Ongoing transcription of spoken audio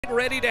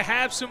Ready to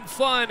have some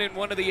fun in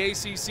one of the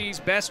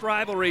ACC's best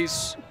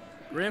rivalries.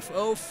 Griff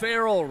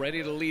O'Farrell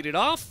ready to lead it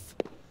off.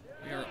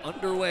 We are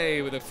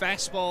underway with a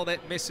fastball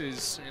that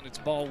misses, and it's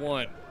ball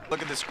one.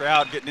 Look at this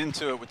crowd getting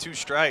into it with 2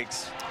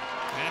 strikes.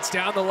 That's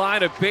down the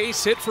line, a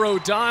base hit for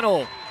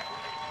O'Donnell.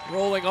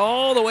 Rolling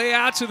all the way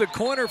out to the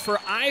corner for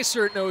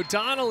Isert, and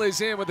O'Donnell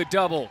is in with a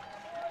double.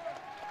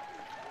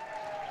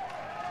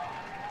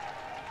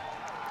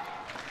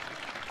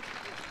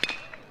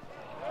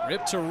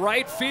 Rip to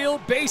right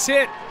field, base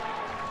hit.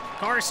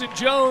 Carson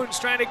Jones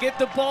trying to get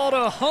the ball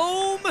to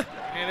home,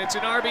 and it's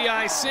an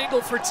RBI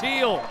single for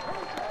Teal.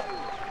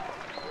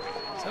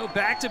 So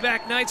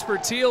back-to-back nights for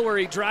Teal where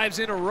he drives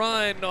in a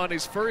run on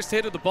his first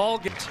hit of the ball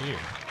game.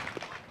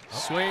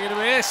 Swing and a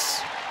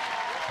miss.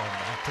 Going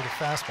back to the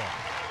fastball.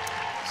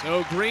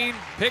 So Green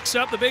picks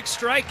up the big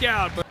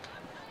strikeout. But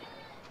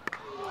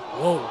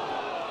whoa.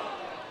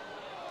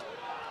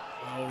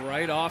 Oh,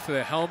 right off of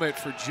the helmet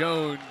for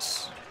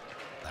Jones.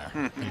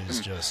 There,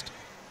 he's just.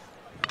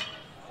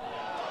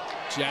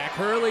 Jack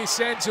Hurley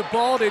sends a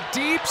ball to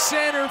deep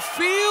center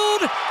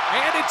field,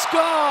 and it's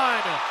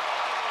gone.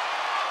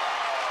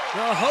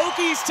 The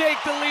Hokies take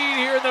the lead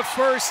here in the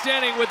first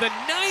inning with the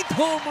 9th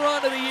home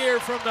run of the year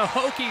from the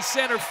Hokies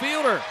center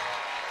fielder.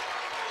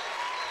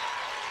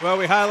 Well,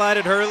 we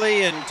highlighted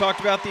Hurley and talked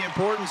about the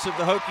importance of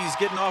the Hokies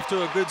getting off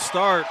to a good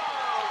start.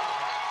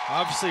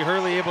 Obviously,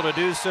 Hurley able to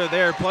do so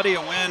there. Plenty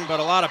of wind, but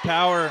a lot of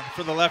power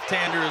for the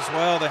left-hander as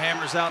well. The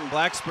hammer's out in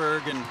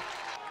Blacksburg, and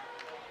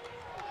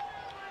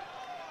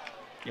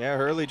yeah,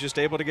 Hurley just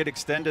able to get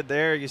extended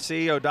there. You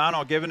see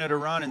O'Donnell giving it a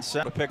run and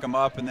set to pick him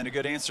up, and then a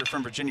good answer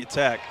from Virginia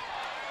Tech.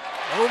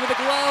 Over the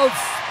glove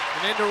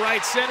and into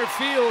right center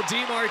field.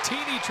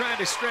 DeMartini trying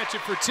to stretch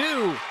it for 2,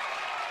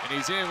 and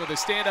he's in with a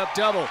stand-up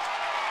double.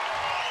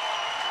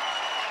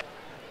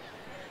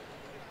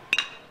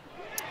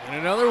 And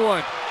another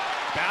one.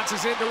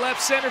 Bounces into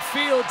left center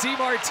field.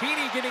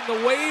 DeMartini getting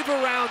the wave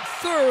around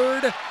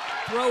third.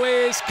 Throw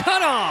is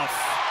cut off.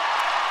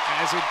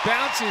 As it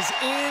bounces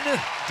in,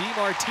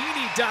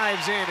 DeMartini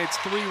dives in. It's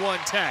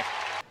 3-1 Tech.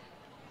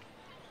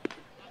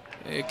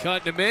 A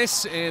cut and a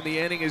miss, and the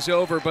inning is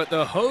over, but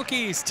the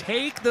Hokies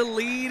take the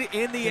lead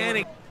in the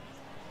inning.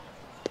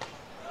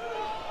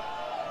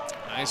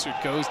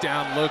 Isert goes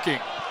down looking.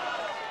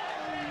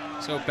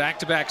 So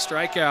back-to-back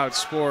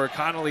strikeouts for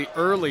Connolly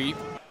early.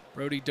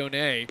 Brody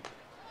Donay.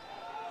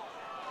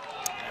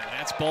 And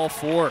that's ball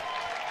 4.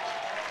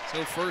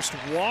 So first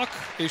walk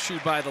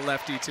issued by the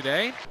lefty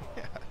today.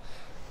 Yeah,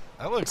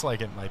 that looks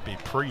like it might be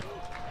pre-entering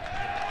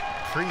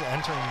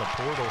the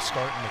portal,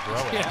 starting to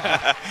grow it.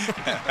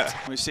 Yeah.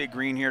 We see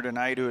Green here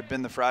tonight, who had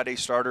been the Friday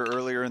starter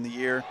earlier in the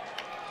year.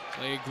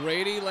 Clay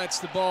Grady lets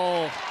the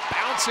ball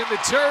bounce in the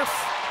turf.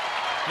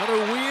 Another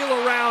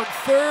wheel around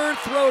third,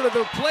 throw to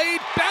the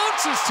plate,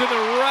 bounces to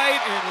the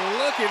right, and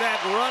look at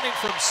that running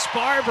from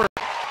Sparber.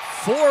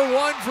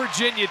 4-1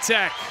 Virginia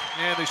Tech,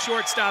 and the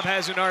shortstop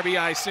has an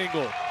RBI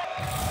single.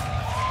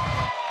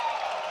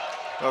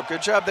 Well,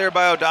 good job there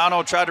by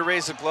O'Donnell. Tried to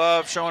raise the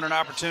glove, showing an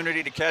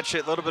opportunity to catch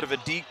it. A little bit of a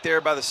deke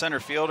there by the center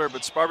fielder,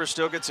 but Sparber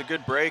still gets a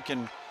good break,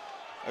 and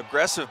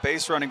aggressive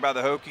base running by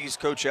the Hokies.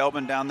 Coach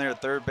Elbin down there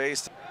at third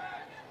base.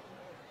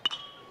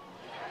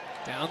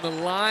 Down the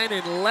line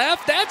and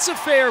left, that's a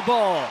fair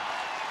ball.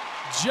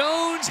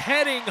 Jones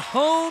heading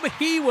home,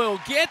 he will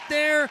get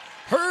there.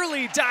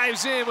 Hurley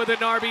dives in with an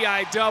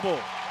RBI double.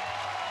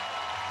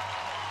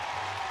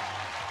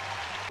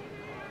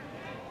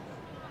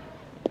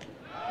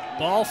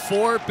 Ball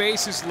 4,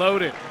 bases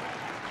loaded.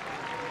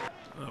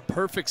 A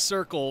perfect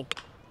circle.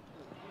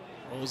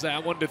 Rolls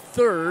that one to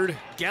third.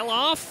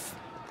 Geloff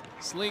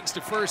slings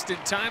to first in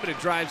time, and it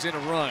drives in a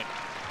run.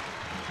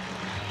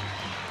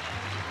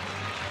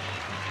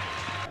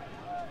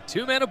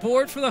 2 men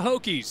aboard for the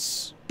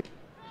Hokies.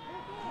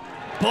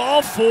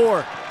 Ball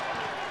 4.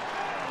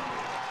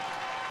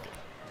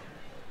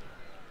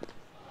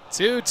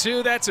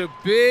 2-2, that's a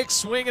big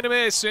swing and a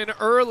miss, and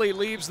Early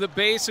leaves the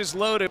bases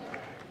loaded.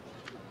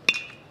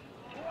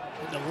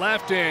 In the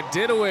left end,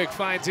 Didowick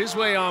finds his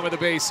way on with a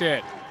base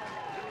hit.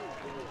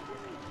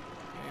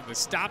 And the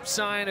stop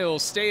sign, it'll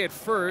stay at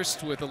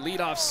first with a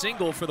leadoff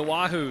single for the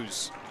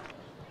Wahoos.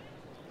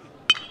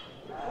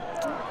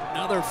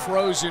 Another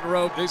frozen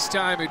rope, this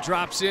time it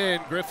drops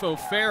in. Griff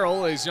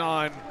O'Farrell is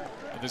on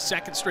the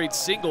 2nd straight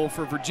single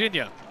for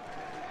Virginia.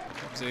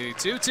 Comes a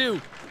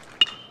 2-2.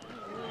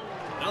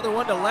 Another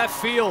one to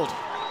left field.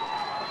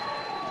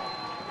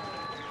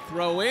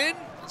 Throw in.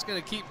 It's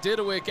going to keep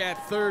Didowick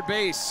at third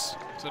base.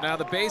 So now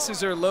the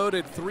bases are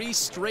loaded. 3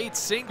 straight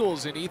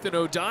singles, and Ethan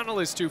O'Donnell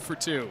is 2 for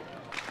 2.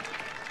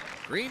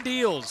 Green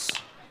deals.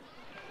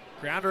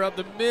 Grounder up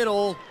the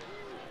middle.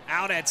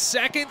 Out at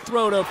second.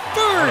 Throw to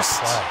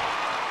first.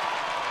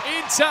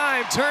 In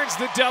time, turns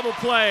the double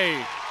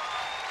play.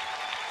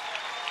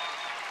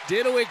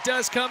 Didowick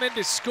does come in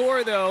to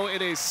score, though.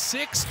 It is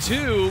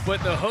 6-2,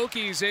 but the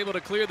Hokies able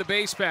to clear the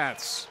base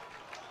paths.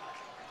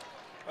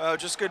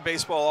 Just good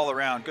baseball all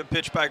around. Good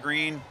pitch by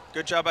Green.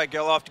 Good job by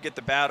Geloff to get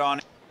the bat on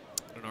it.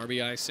 An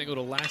RBI single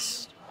to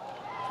last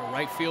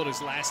Right field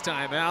his last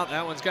time out.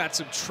 That one's got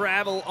some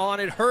travel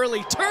on it.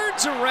 Hurley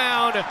turns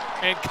around,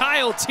 and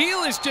Kyle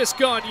Teal has just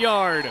gone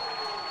yard.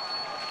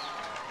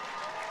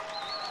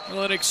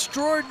 Well, an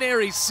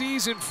extraordinary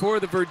season for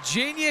the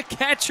Virginia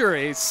catcher,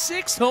 his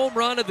 6th home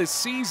run of the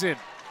season.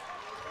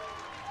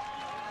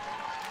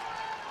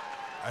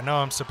 I know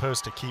I'm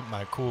supposed to keep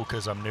my cool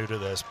because I'm new to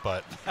this,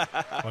 but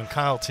when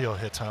Kyle Teal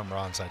hits home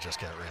runs, I just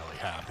get really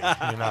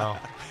happy, you know?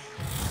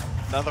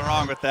 Nothing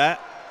wrong with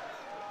that.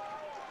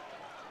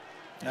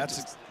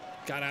 That's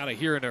got out of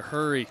here in a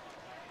hurry.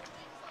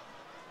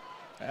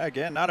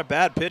 Again, not a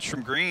bad pitch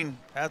from Green.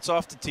 Hats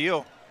off to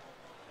Teal.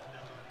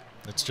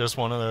 It's just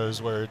one of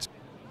those where it's.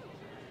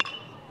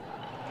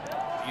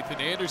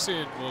 Ethan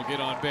Anderson will get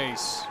on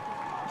base.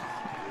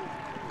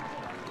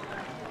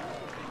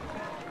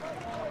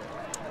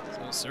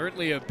 So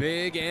certainly a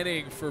big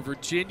inning for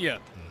Virginia.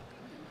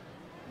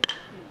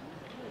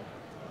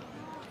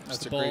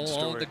 That's a ball great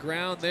story. on the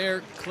ground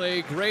there.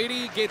 Clay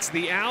Grady gets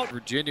the out.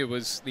 Virginia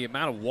was the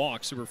amount of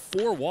walks. There were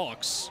 4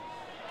 walks.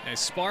 As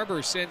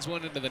Sparber sends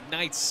one into the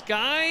night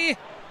sky.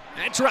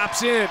 That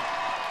drops in.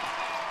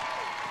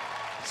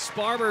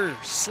 Sparber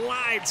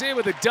slides in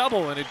with a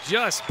double, and it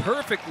just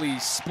perfectly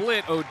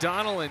split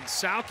O'Donnell and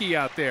Sauke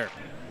out there.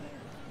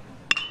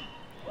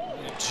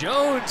 And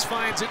Jones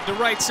finds it into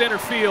right center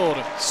field.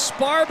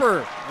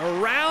 Sparber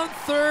around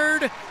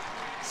third.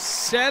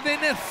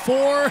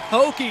 7-4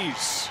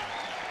 Hokies.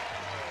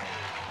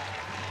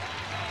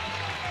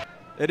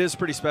 It is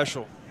pretty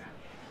special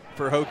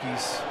for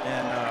Hokies,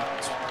 and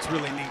it's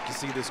really neat to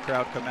see this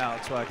crowd come out.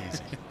 It's why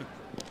easy.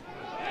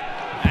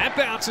 That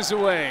bounces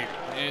away,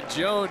 and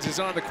Jones is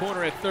on the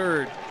corner at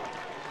third.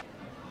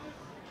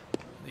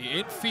 The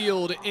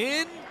infield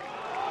in.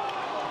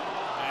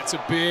 That's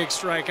a big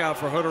strikeout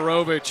for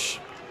Hodorovic.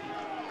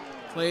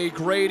 Clay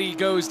Grady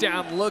goes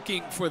down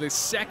looking for the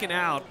 2nd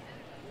out.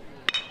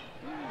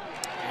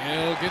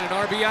 He'll get an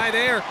RBI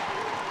there.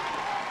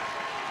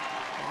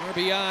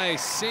 RBI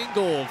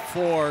single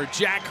for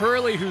Jack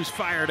Hurley, who's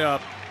fired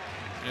up.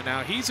 And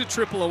now he's a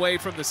triple away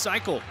from the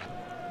cycle.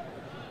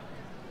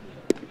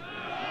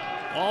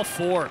 All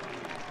 4.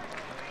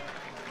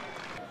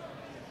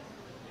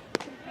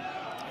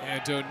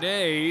 And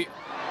Donay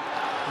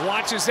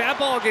watches that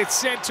ball get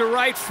sent to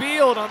right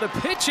field on the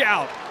pitch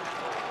out.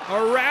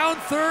 Around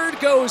third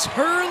goes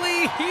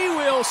Hurley. He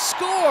will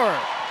score.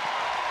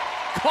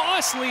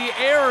 Costly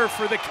error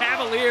for the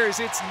Cavaliers.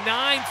 It's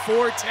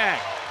 9-4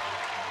 Tech.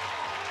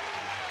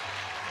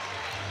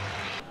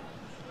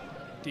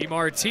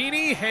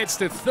 DeMartini heads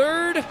to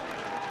third.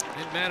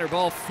 Didn't matter,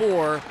 ball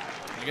 4.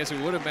 I guess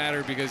it would have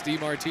mattered because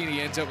DeMartini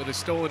ends up with a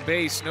stolen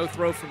base. No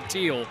throw from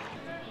Teal.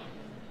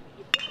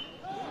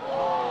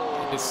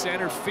 Into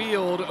center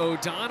field,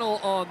 O'Donnell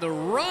on the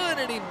run,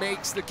 and he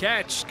makes the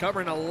catch.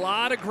 Covering a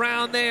lot of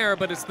ground there,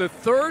 but it's the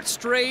 3rd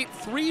straight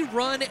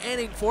 3-run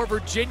inning for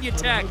Virginia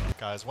Tech.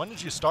 Guys, when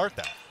did you start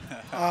that?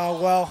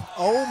 Well,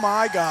 oh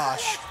my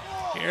gosh.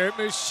 Here,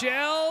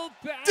 Michelle.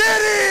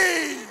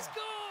 Did he?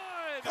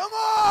 Come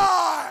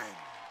on!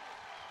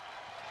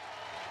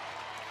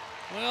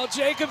 Well,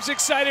 Jacob's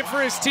excited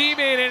for his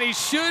teammate, and he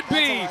should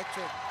be.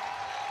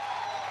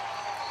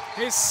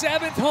 His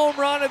 7th home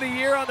run of the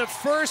year on the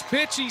first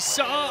pitch he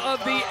saw of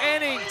the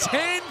inning.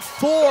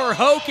 10-4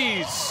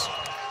 Hokies.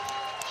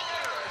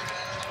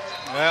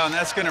 Well, and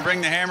that's going to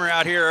bring the hammer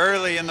out here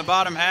early in the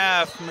bottom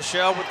half.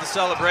 Michelle with the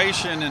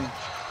celebration, and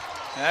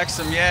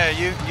Exum, yeah,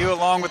 you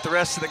along with the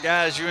rest of the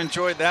guys, you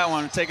enjoyed that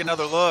one. Take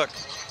another look.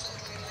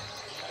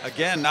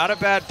 Again, not a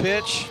bad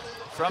pitch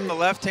from the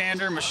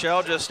left-hander.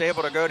 Michelle just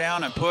able to go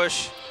down and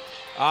push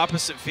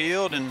opposite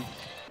field, and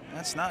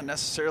that's not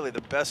necessarily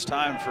the best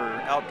time for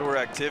outdoor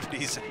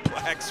activities in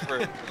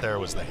Blacksburg. There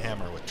was the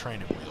hammer with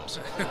training wheels.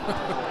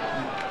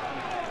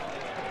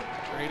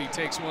 Grady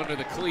takes one to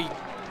the cleat.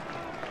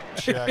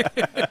 Check.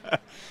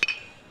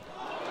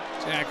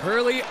 Jack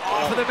Hurley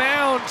off of the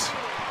mound.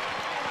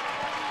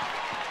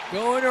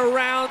 Going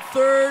around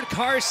third,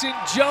 Carson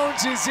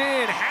Jones is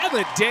in. Have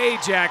a day,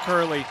 Jack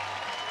Hurley.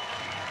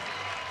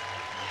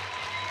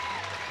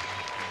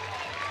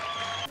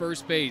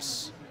 First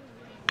base.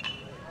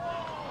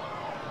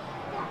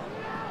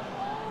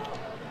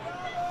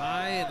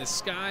 High in the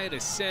sky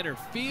to center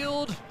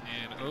field,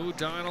 and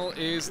O'Donnell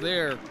is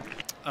there.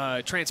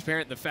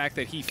 Transparent in the fact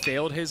that he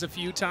failed his a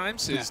few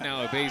times. Is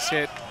now a base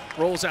hit,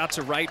 rolls out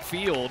to right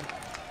field.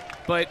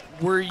 But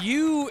were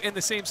you in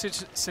the same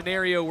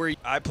scenario where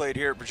I played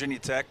here at Virginia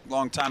Tech a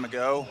long time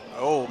ago.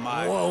 Oh,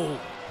 my. Whoa.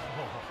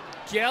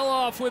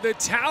 Geloff with a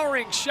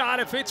towering shot.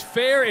 If it's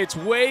fair, it's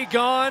way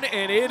gone,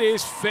 and it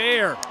is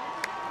fair.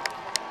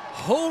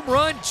 Home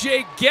run,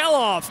 Jay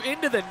Geloff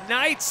into the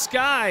night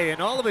sky,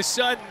 and all of a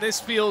sudden, this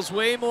feels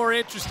way more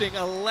interesting.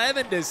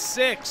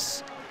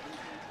 11-6.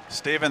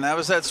 Steven, that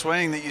was that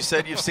swing that you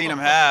said you've seen him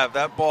have.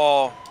 That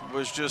ball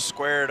was just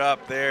squared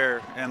up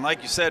there. And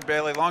like you said,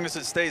 Bailey, as long as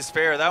it stays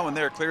fair, that one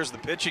there clears the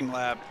pitching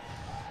lab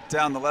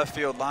down the left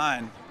field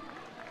line.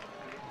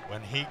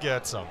 When he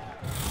gets them,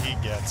 he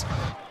gets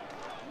them.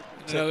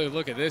 Another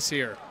look at this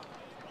here.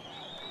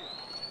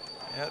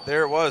 Yeah,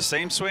 there it was.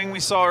 Same swing we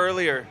saw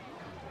earlier.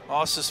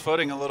 Lost his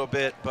footing a little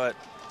bit, but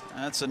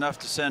that's enough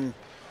to send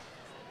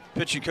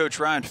pitching coach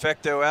Ryan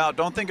Fecto out.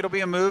 Don't think it'll be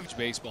a move.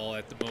 Baseball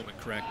at the moment,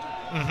 correct?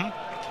 Mm-hmm.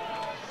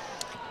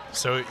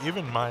 So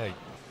even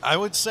I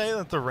would say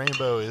that the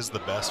rainbow is the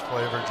best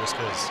flavor just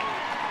because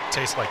it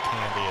tastes like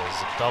candy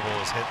as a double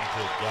is hit into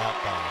the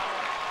gap by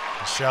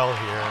Michelle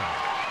here.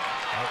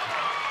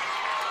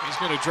 He's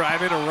going to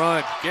drive in a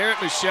run.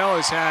 Garrett Michelle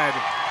has had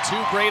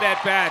 2 great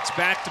at-bats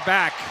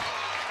back-to-back.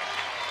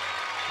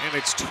 And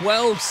it's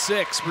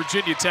 12-6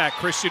 Virginia Tech.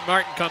 Christian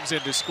Martin comes in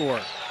to score.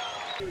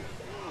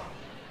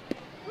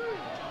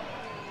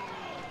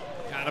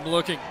 Got him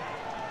looking.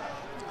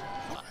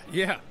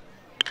 Yeah.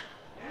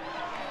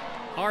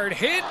 Hard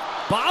hit,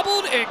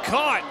 bobbled, and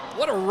caught.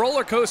 What a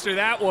roller coaster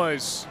that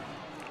was.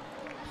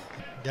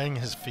 Getting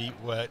his feet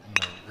wet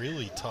in a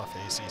really tough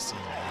ACC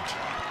match.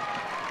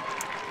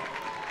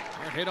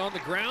 Hard hit on the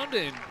ground,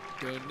 and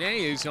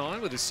Donay is on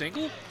with a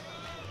single.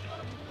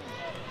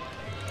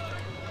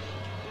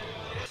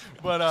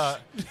 But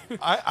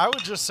I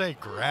would just say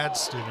grad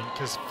student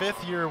because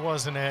 5th year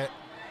wasn't it.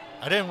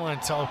 I didn't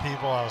want to tell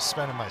people I was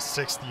spending my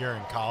 6th year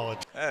in college.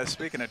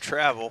 Speaking of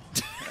travel,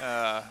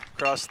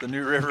 across the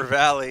New River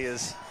Valley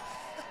is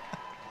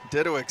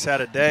Didowick's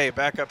had a day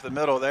back up the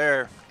middle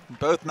there.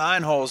 Both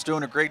 9 holes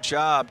doing a great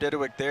job.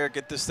 Didowick there,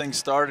 get this thing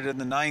started in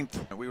the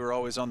 9th. We were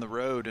always on the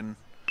road. And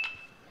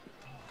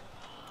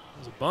it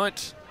was a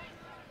bunt.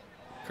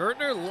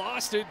 Kurtner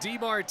lost it.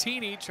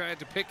 DeMartini tried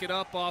to pick it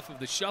up off of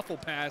the shuffle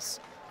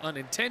pass.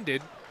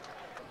 Unintended.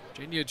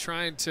 Virginia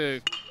trying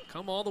to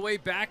come all the way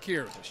back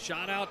here. A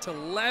shot out to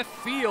left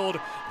field.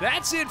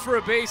 That's in for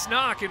a base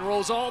knock and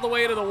rolls all the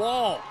way to the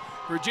wall.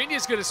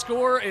 Virginia's going to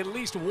score at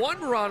least 1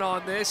 run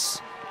on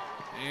this,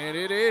 and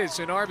it is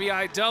an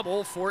RBI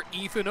double for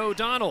Ethan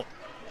O'Donnell.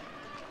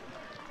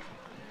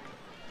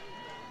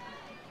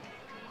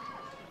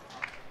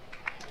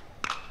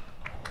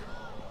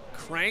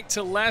 Crank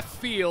to left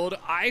field.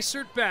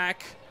 Isert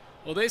back.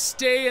 Will this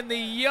stay in the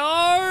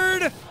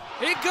yard?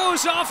 It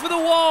goes off of the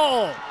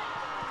wall.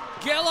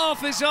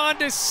 Geloff is on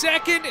to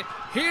second.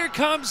 Here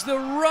comes the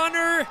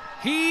runner.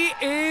 He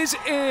is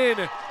in.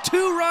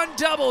 2-run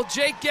double,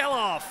 Jake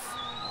Geloff.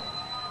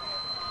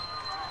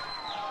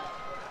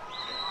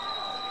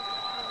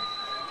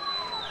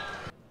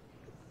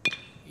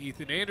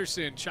 Ethan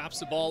Anderson chops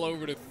the ball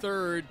over to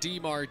third.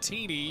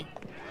 DeMartini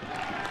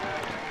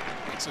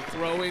makes a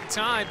throw in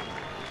time,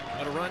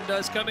 but a run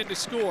does come in to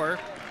score.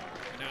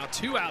 Now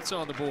 2 outs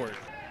on the board.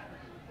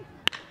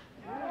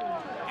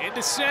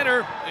 Into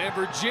center, and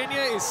Virginia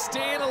is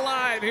staying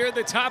alive here at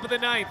the top of the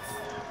 9th.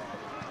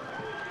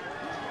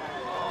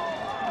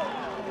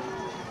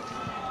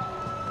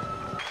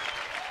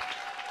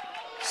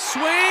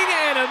 Swing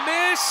and a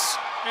miss,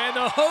 and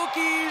the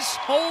Hokies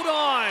hold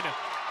on.